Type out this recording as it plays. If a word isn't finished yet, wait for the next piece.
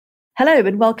Hello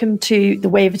and welcome to the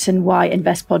Waverton Why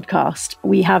Invest podcast.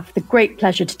 We have the great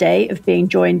pleasure today of being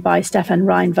joined by Stefan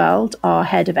Rheinwald, our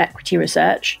head of equity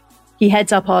research. He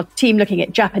heads up our team looking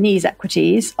at Japanese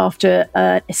equities after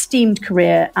an esteemed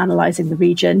career analysing the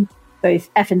region, both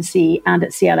F&C and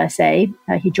at CLSA.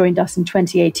 He joined us in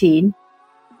 2018.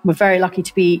 We're very lucky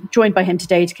to be joined by him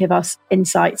today to give us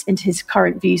insights into his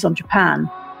current views on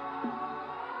Japan.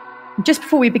 Just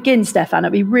before we begin, Stefan,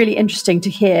 it'd be really interesting to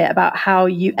hear about how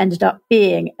you ended up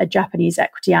being a Japanese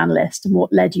equity analyst and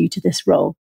what led you to this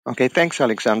role. Okay, thanks,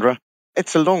 Alexandra.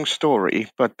 It's a long story,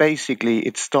 but basically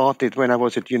it started when I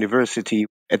was at university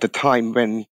at the time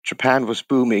when Japan was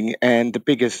booming and the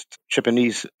biggest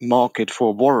Japanese market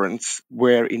for warrants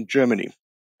were in Germany.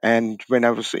 And when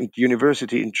I was in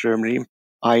university in Germany,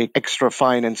 I extra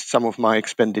financed some of my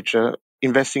expenditure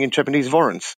investing in Japanese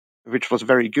warrants, which was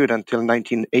very good until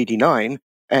 1989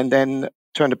 and then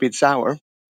turned a bit sour.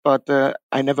 But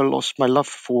I never lost my love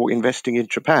for investing in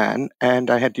Japan, and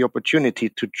I had the opportunity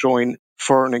to join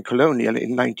Foreign and Colonial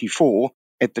in 94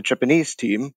 at the Japanese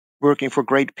team, working for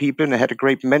great people, and I had a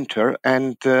great mentor,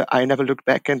 and I never looked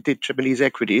back and did Japanese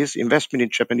equities, investment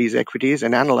in Japanese equities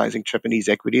and analyzing Japanese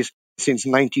equities since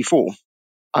 94.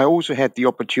 I also had the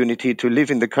opportunity to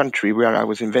live in the country where I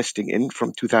was investing in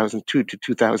from 2002 to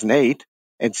 2008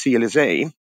 at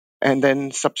CLSA, and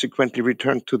then subsequently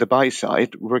returned to the buy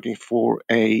side, working for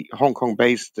a Hong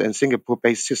Kong-based and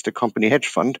Singapore-based sister company hedge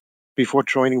fund before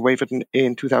joining Waverton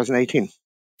in 2018.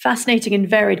 Fascinating and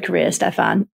varied career,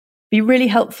 Stefan. Be really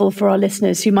helpful for our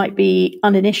listeners who might be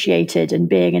uninitiated in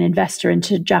being an investor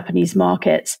into Japanese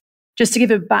markets, just to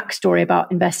give a backstory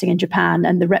about investing in Japan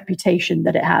and the reputation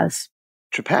that it has.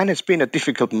 Japan has been a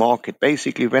difficult market.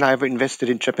 Basically, when I've invested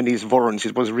in Japanese warrants,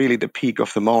 it was really the peak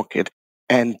of the market.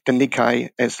 And the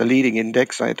Nikkei, as the leading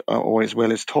index, or as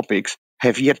well as topics,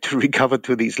 have yet to recover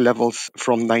to these levels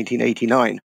from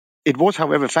 1989. It was,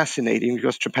 however, fascinating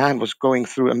because Japan was going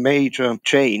through a major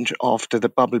change after the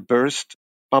bubble burst.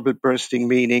 Bubble bursting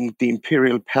meaning the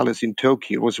Imperial Palace in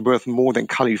Tokyo was worth more than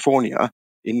California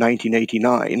in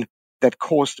 1989. That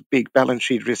caused a big balance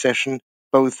sheet recession,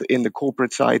 both in the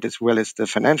corporate side as well as the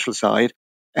financial side.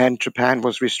 And Japan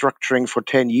was restructuring for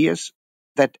 10 years.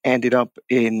 That ended up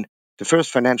in the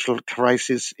first financial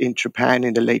crisis in Japan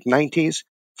in the late 90s,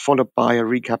 followed by a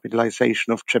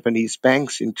recapitalization of Japanese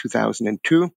banks in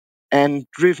 2002. And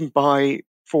driven by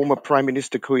former Prime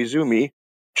Minister Koizumi,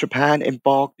 Japan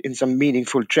embarked in some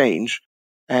meaningful change.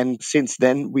 And since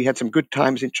then, we had some good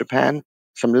times in Japan,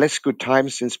 some less good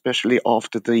times, especially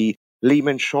after the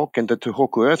Lehman shock and the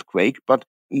Tohoku earthquake. But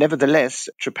nevertheless,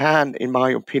 Japan, in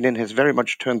my opinion, has very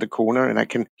much turned the corner, and I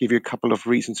can give you a couple of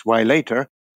reasons why later.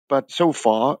 But so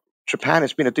far, Japan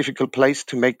has been a difficult place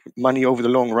to make money over the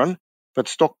long run, but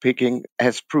stock picking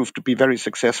has proved to be very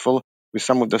successful, with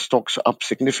some of the stocks up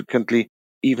significantly,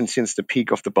 even since the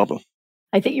peak of the bubble.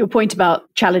 I think your point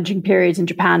about challenging periods in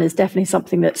Japan is definitely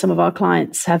something that some of our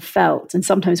clients have felt. And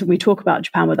sometimes when we talk about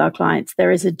Japan with our clients,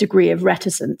 there is a degree of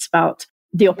reticence about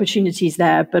the opportunities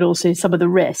there, but also some of the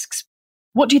risks.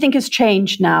 What do you think has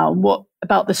changed now? What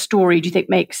about the story do you think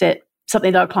makes it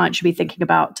something that our clients should be thinking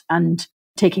about and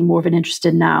taking more of an interest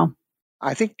in now?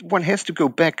 I think one has to go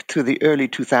back to the early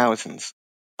 2000s.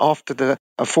 After the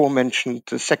aforementioned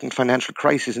second financial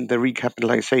crisis and the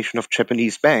recapitalization of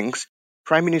Japanese banks,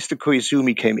 Prime Minister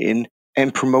Koizumi came in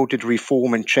and promoted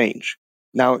reform and change.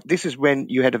 Now, this is when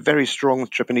you had a very strong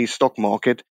Japanese stock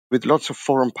market with lots of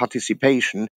foreign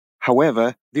participation.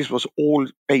 However, this was all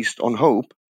based on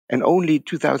hope. And only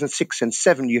 2006 and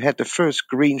 2007, you had the first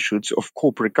green shoots of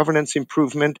corporate governance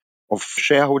improvement, of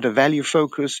shareholder value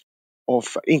focus,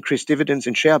 of increased dividends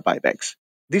and share buybacks.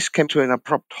 This came to an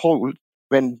abrupt halt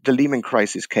when the Lehman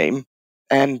crisis came,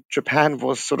 and Japan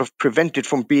was sort of prevented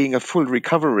from being a full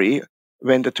recovery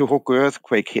when the Tohoku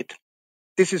earthquake hit.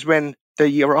 This is when, the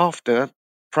year after,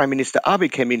 Prime Minister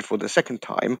Abe came in for the second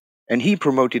time, and he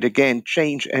promoted again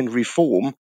change and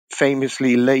reform,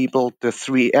 famously labeled the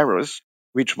three errors,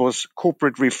 which was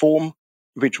corporate reform,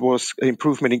 which was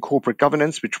improvement in corporate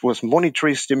governance, which was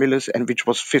monetary stimulus, and which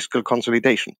was fiscal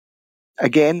consolidation.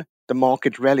 Again, the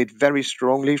market rallied very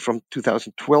strongly from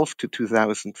 2012 to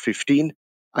 2015,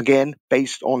 again,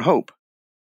 based on hope.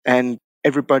 And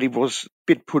everybody was a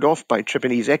bit put off by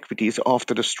Japanese equities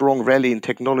after the strong rally in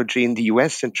technology in the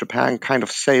US, and Japan kind of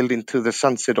sailed into the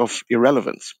sunset of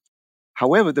irrelevance.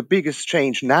 However, the biggest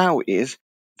change now is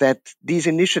that these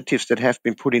initiatives that have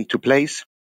been put into place,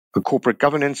 a corporate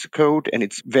governance code and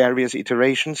its various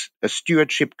iterations, a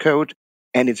stewardship code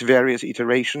and its various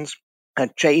iterations,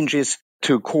 and changes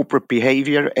to corporate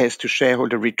behavior as to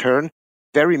shareholder return,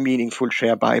 very meaningful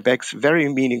share buybacks, very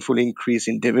meaningful increase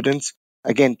in dividends,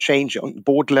 again, change on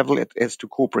board level as to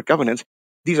corporate governance.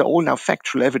 These are all now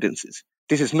factual evidences.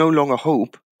 This is no longer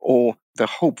hope or the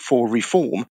hope for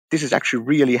reform. This is actually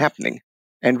really happening.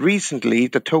 And recently,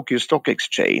 the Tokyo Stock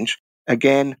Exchange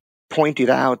again pointed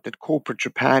out that corporate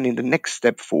Japan in the next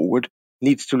step forward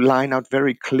needs to line out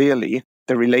very clearly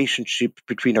the relationship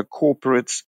between a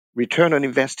corporate's return on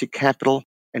invested capital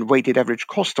and weighted average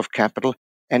cost of capital.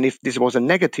 And if this was a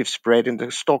negative spread and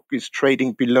the stock is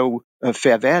trading below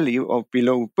fair value or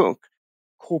below book,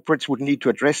 corporates would need to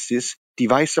address this,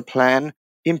 devise a plan,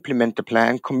 implement the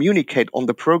plan, communicate on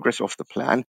the progress of the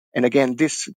plan. And again,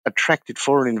 this attracted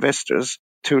foreign investors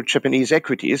to Japanese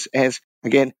equities as,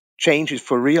 again, change is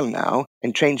for real now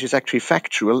and change is actually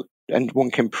factual and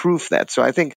one can prove that. So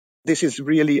I think this is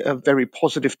really a very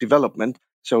positive development.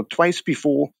 So twice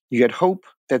before you had hope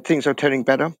that things are turning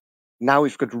better. Now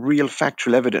we've got real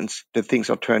factual evidence that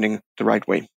things are turning the right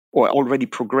way or already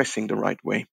progressing the right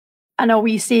way. And are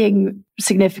we seeing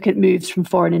significant moves from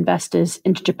foreign investors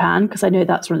into Japan? Because I know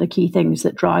that's one of the key things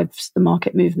that drives the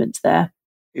market movements there.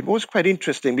 It was quite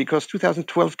interesting because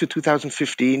 2012 to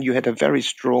 2015, you had a very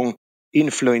strong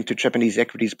inflow into Japanese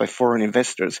equities by foreign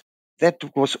investors. That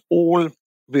was all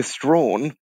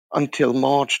withdrawn until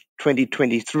March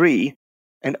 2023.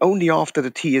 And only after the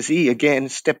TSE again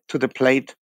stepped to the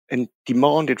plate and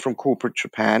demanded from corporate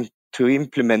Japan to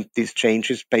implement these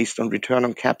changes based on return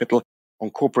on capital, on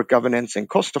corporate governance and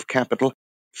cost of capital,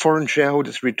 foreign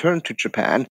shareholders returned to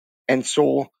Japan and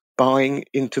saw buying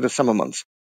into the summer months.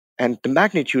 And the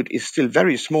magnitude is still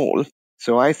very small.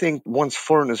 So I think once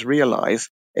foreigners realize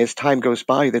as time goes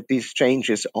by that these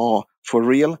changes are for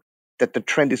real, that the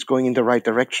trend is going in the right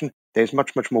direction, there's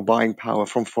much, much more buying power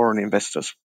from foreign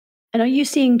investors. And are you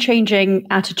seeing changing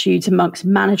attitudes amongst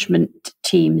management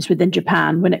teams within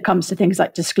Japan when it comes to things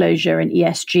like disclosure and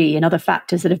ESG and other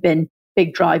factors that have been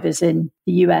big drivers in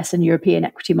the US and European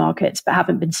equity markets, but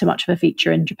haven't been so much of a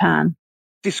feature in Japan?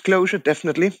 Disclosure,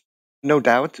 definitely. No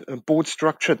doubt. Board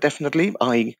structure, definitely.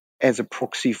 As a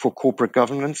proxy for corporate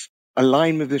governance.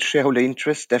 Alignment with shareholder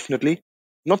interests, definitely.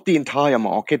 Not the entire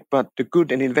market, but the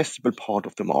good and investable part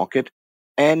of the market.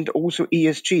 And also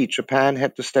ESG. Japan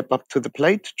had to step up to the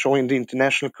plate, join the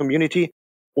international community,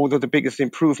 although the biggest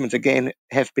improvements, again,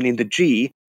 have been in the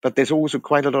G, but there's also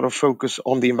quite a lot of focus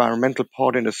on the environmental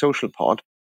part and the social part.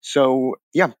 So,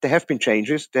 yeah, there have been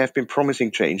changes. There have been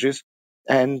promising changes,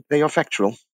 and they are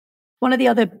factual. One of the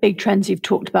other big trends you've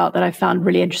talked about that I found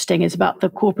really interesting is about the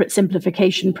corporate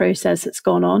simplification process that's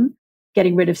gone on,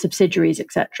 getting rid of subsidiaries,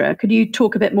 etc. Could you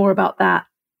talk a bit more about that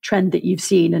trend that you've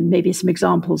seen and maybe some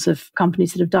examples of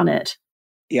companies that have done it?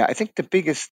 Yeah, I think the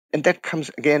biggest, and that comes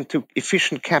again to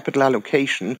efficient capital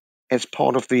allocation as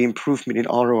part of the improvement in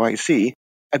ROIC.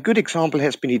 A good example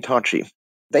has been Hitachi.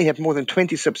 They had more than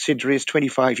 20 subsidiaries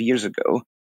 25 years ago.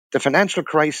 The financial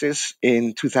crisis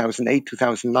in 2008,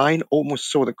 2009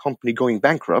 almost saw the company going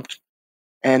bankrupt,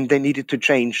 and they needed to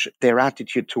change their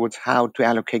attitude towards how to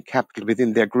allocate capital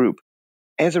within their group.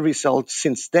 As a result,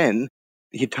 since then,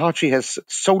 Hitachi has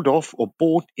sold off or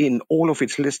bought in all of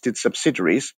its listed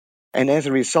subsidiaries. And as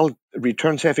a result,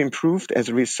 returns have improved. As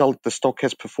a result, the stock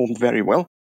has performed very well.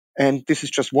 And this is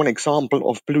just one example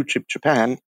of blue chip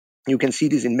Japan. You can see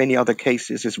this in many other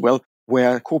cases as well,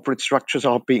 where corporate structures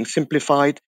are being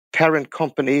simplified. Parent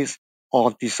companies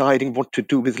are deciding what to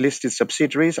do with listed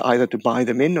subsidiaries, either to buy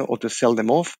them in or to sell them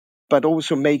off, but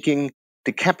also making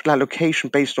the capital allocation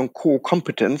based on core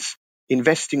competence,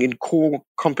 investing in core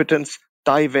competence,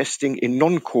 divesting in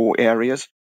non-core areas,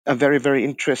 a very, very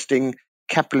interesting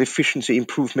capital efficiency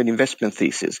improvement investment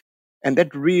thesis. And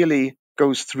that really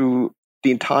goes through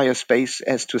the entire space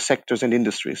as to sectors and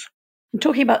industries.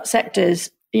 Talking about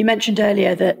sectors, you mentioned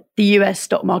earlier that the US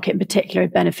stock market in particular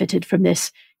had benefited from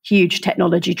this huge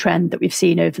technology trend that we've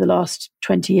seen over the last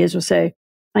 20 years or so.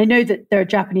 I know that there are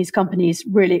Japanese companies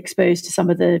really exposed to some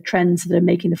of the trends that are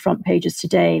making the front pages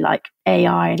today, like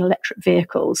AI and electric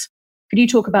vehicles. Could you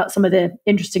talk about some of the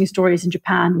interesting stories in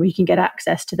Japan where you can get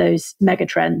access to those mega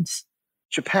trends?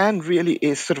 Japan really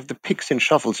is sort of the picks and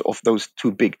shovels of those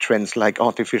two big trends like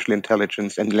artificial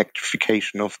intelligence and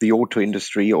electrification of the auto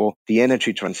industry or the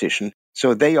energy transition.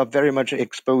 So they are very much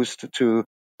exposed to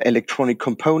electronic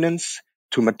components,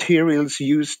 to materials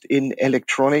used in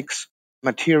electronics,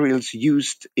 materials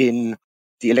used in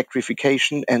the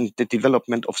electrification and the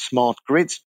development of smart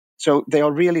grids. So they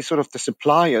are really sort of the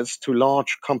suppliers to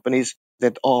large companies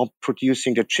that are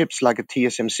producing the chips like a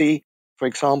TSMC, for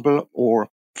example, or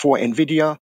for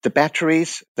NVIDIA, the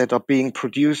batteries that are being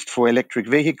produced for electric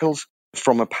vehicles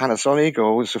from a Panasonic or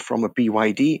also from a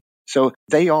BYD. So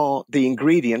they are the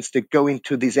ingredients that go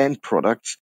into these end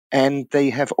products. and they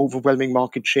have overwhelming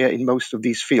market share in most of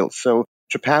these fields. So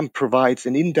Japan provides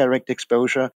an indirect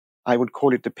exposure. I would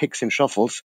call it the picks and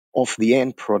shuffles of the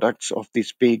end products of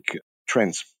these big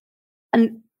trends.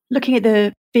 And looking at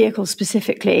the vehicle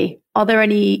specifically, are there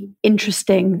any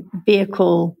interesting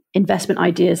vehicle investment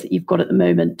ideas that you've got at the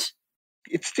moment?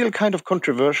 It's still kind of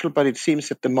controversial, but it seems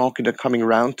that the market are coming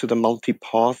around to the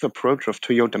multi-path approach of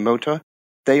Toyota Motor.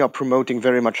 They are promoting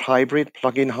very much hybrid,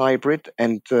 plug-in hybrid,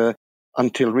 and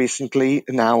until recently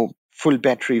now full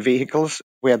battery vehicles,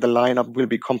 where the lineup will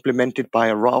be complemented by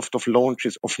a raft of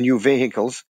launches of new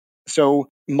vehicles. So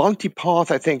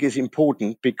multi-path, I think, is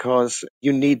important because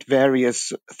you need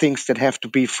various things that have to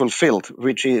be fulfilled,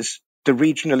 which is the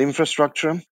regional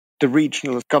infrastructure, the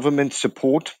regional government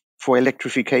support for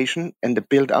electrification and the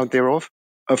build out thereof,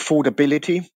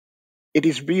 affordability. It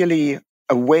is really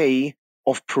a way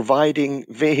of providing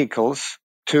vehicles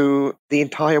to the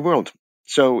entire world.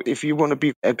 So if you want to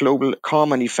be a global car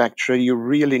manufacturer, you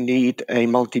really need a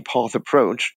multi-path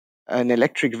approach. An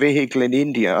electric vehicle in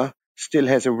India still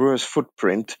has a worse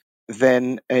footprint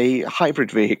than a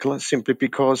hybrid vehicle, simply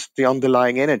because the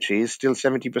underlying energy is still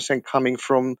 70% coming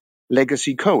from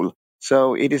legacy coal.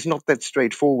 So it is not that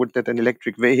straightforward that an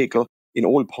electric vehicle in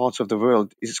all parts of the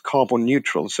world is carbon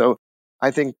neutral. So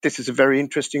I think this is a very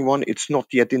interesting one. It's not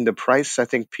yet in the price. I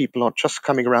think people are just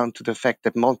coming around to the fact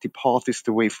that multi-path is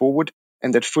the way forward,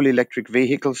 and that full electric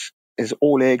vehicles as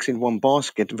all eggs in one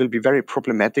basket will be very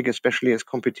problematic, especially as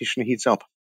competition heats up.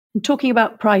 Talking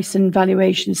about price and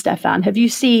valuation, Stefan, have you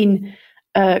seen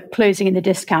closing in the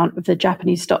discount of the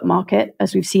Japanese stock market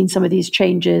as we've seen some of these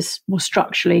changes more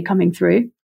structurally coming through?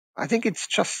 I think it's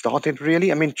just started,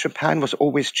 really. I mean, Japan was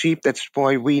always cheap. That's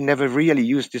why we never really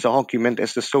used this argument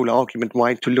as the sole argument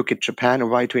why to look at Japan or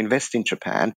why to invest in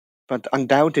Japan. But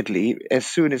undoubtedly, as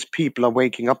soon as people are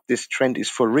waking up, this trend is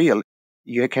for real.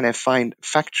 You can find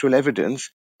factual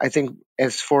evidence. I think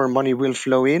as foreign money will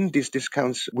flow in, these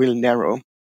discounts will narrow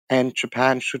and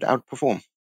Japan should outperform.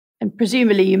 And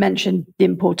presumably you mentioned the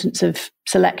importance of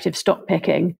selective stock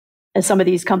picking. As some of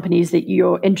these companies that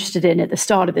you're interested in at the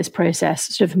start of this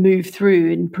process sort of move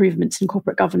through improvements in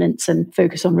corporate governance and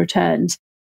focus on returns,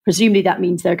 presumably that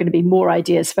means there are going to be more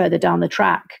ideas further down the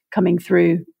track coming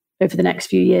through over the next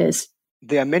few years.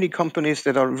 There are many companies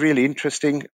that are really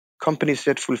interesting, companies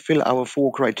that fulfill our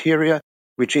 4 criteria,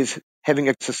 which is having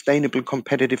a sustainable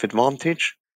competitive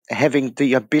advantage, having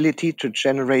the ability to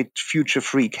generate future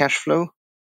free cash flow,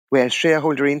 where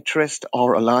shareholder interests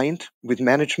are aligned with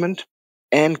management,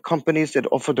 and companies that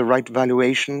offer the right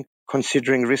valuation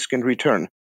considering risk and return.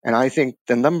 And I think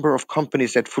the number of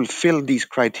companies that fulfill these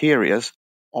criteria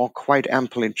are quite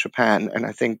ample in Japan. And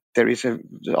I think there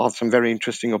are some very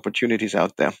interesting opportunities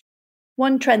out there.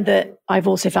 One trend that I've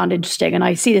also found interesting, and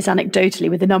I see this anecdotally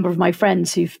with a number of my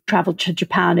friends who've traveled to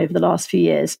Japan over the last few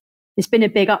years, there's been a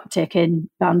big uptick in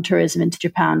bound tourism into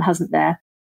Japan, hasn't there?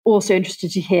 Also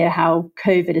interested to hear how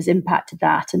COVID has impacted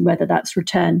that and whether that's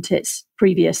returned to its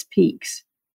previous peaks.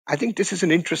 I think this is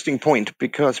an interesting point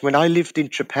because when I lived in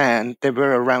Japan, there were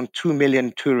around 2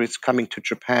 million tourists coming to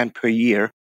Japan per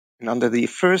year. And under the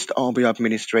first Abe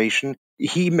administration,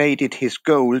 he made it his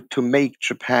goal to make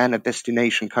Japan a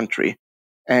destination country.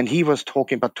 And he was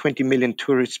talking about 20 million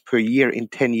tourists per year in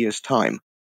 10 years' time.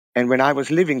 And when I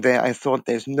was living there, I thought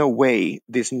there's no way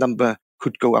this number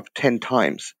could go up 10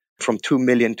 times from 2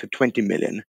 million to 20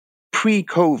 million.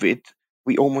 Pre-COVID,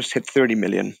 we almost had 30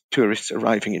 million tourists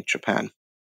arriving in Japan.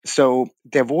 So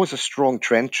there was a strong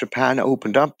trend. Japan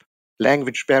opened up,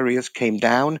 language barriers came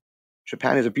down.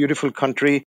 Japan is a beautiful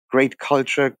country, great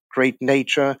culture, great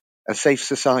nature, a safe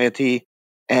society,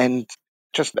 and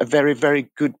just a very,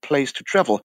 very good place to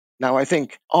travel. Now, I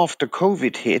think after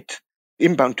COVID hit,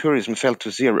 inbound tourism fell to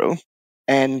zero.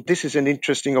 And this is an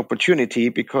interesting opportunity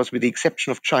because with the exception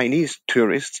of Chinese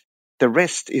tourists, the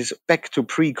rest is back to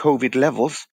pre-COVID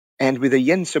levels. And with the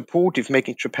yen supportive,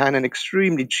 making Japan an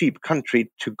extremely cheap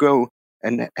country to go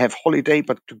and have holiday,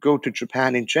 but to go to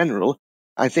Japan in general,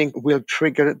 I think will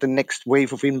trigger the next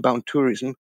wave of inbound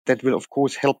tourism that will, of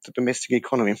course, help the domestic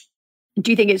economy.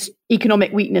 Do you think it's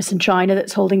economic weakness in China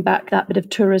that's holding back that bit of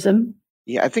tourism?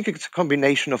 Yeah, I think it's a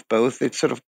combination of both. It's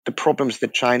sort of the problems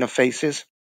that China faces,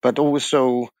 but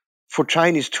also for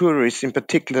Chinese tourists, in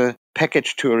particular,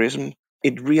 package tourism,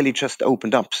 it really just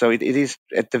opened up. So it is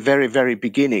at the very, very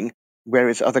beginning,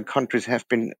 whereas other countries have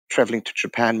been traveling to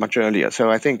Japan much earlier. So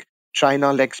I think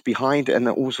China lags behind and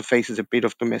also faces a bit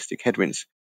of domestic headwinds.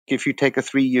 If you take a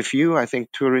 3-year view, I think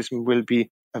tourism will be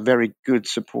a very good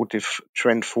supportive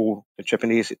trend for the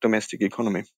Japanese domestic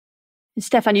economy.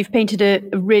 Stefan, you've painted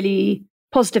a really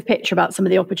positive picture about some of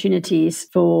the opportunities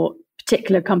for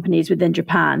particular companies within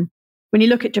Japan. When you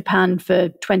look at Japan for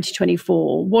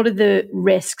 2024, what are the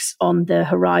risks on the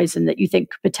horizon that you think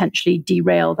could potentially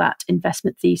derail that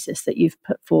investment thesis that you've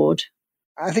put forward?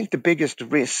 I think the biggest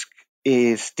risk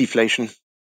is deflation.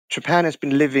 Japan has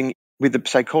been living with the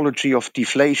psychology of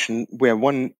deflation, where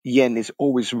 1 yen is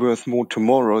always worth more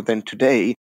tomorrow than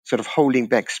today, sort of holding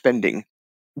back spending.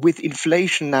 With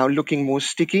inflation now looking more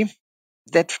sticky,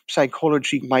 that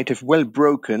psychology might have well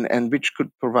broken, and which could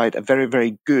provide a very,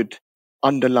 very good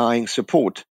underlying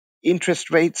support. Interest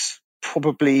rates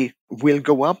probably will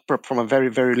go up, but from a very,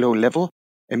 very low level.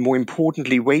 And more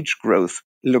importantly, wage growth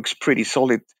looks pretty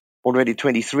solid already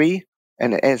 23,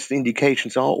 and as the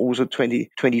indications are, also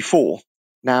 2024.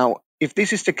 Now, if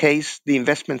this is the case, the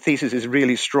investment thesis is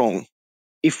really strong.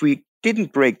 If we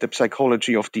didn't break the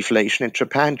psychology of deflation and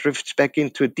Japan drifts back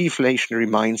into a deflationary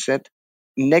mindset,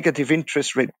 negative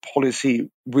interest rate policy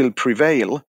will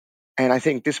prevail. And I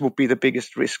think this would be the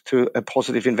biggest risk to a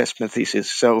positive investment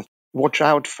thesis. So watch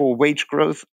out for wage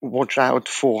growth, watch out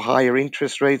for higher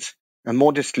interest rates, and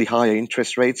modestly higher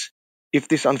interest rates. If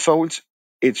this unfolds,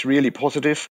 it's really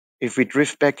positive. If we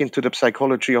drift back into the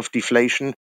psychology of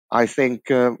deflation, I think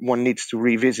one needs to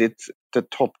revisit the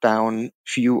top-down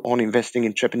view on investing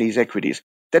in Japanese equities.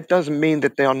 That doesn't mean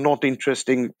that there are not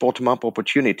interesting bottom-up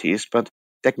opportunities, but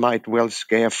that might well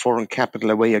scare foreign capital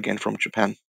away again from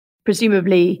Japan.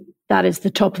 Presumably, that is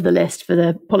the top of the list for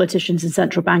the politicians and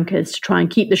central bankers to try and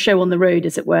keep the show on the road,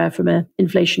 as it were, from an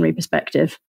inflationary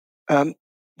perspective.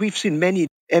 We've seen many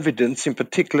evidence, in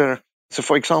particular. So,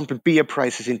 for example, beer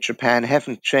prices in Japan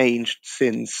haven't changed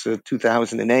since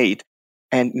 2008.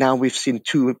 And now we've seen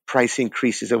 2 price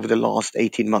increases over the last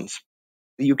 18 months.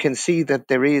 You can see that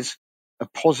there is a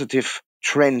positive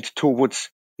trend towards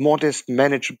modest,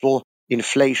 manageable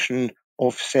inflation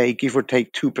of, say, give or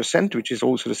take 2%, which is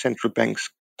also the central bank's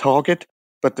target.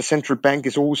 But the central bank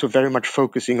is also very much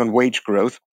focusing on wage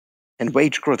growth. And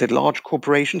wage growth at large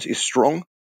corporations is strong.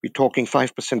 We're talking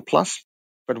 5% plus.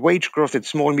 But wage growth at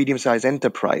small, medium-sized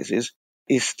enterprises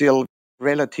is still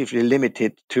relatively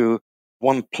limited to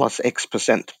 1 plus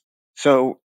X%.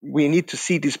 So we need to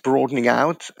see this broadening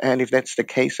out. And if that's the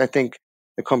case, I think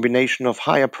the combination of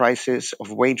higher prices,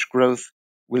 of wage growth,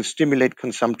 will stimulate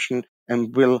consumption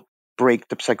and will break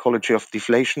the psychology of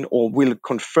deflation, or will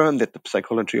confirm that the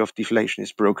psychology of deflation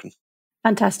is broken.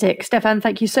 Fantastic. Stefan,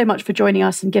 thank you so much for joining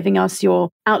us and giving us your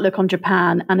outlook on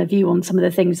Japan and a view on some of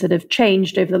the things that have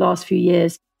changed over the last few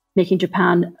years, making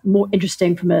Japan more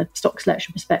interesting from a stock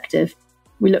selection perspective.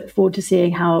 We look forward to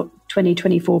seeing how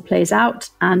 2024 plays out,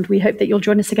 and we hope that you'll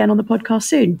join us again on the podcast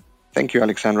soon. Thank you,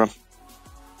 Alexandra.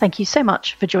 Thank you so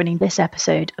much for joining this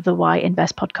episode of the Why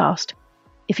Invest podcast.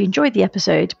 If you enjoyed the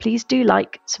episode, please do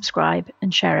like, subscribe,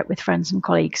 and share it with friends and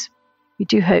colleagues. We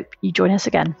do hope you join us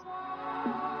again.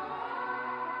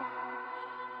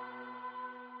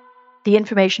 The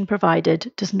information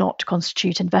provided does not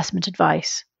constitute investment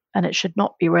advice, and it should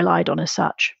not be relied on as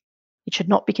such. It should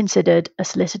not be considered a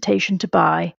solicitation to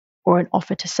buy or an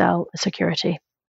offer to sell a security.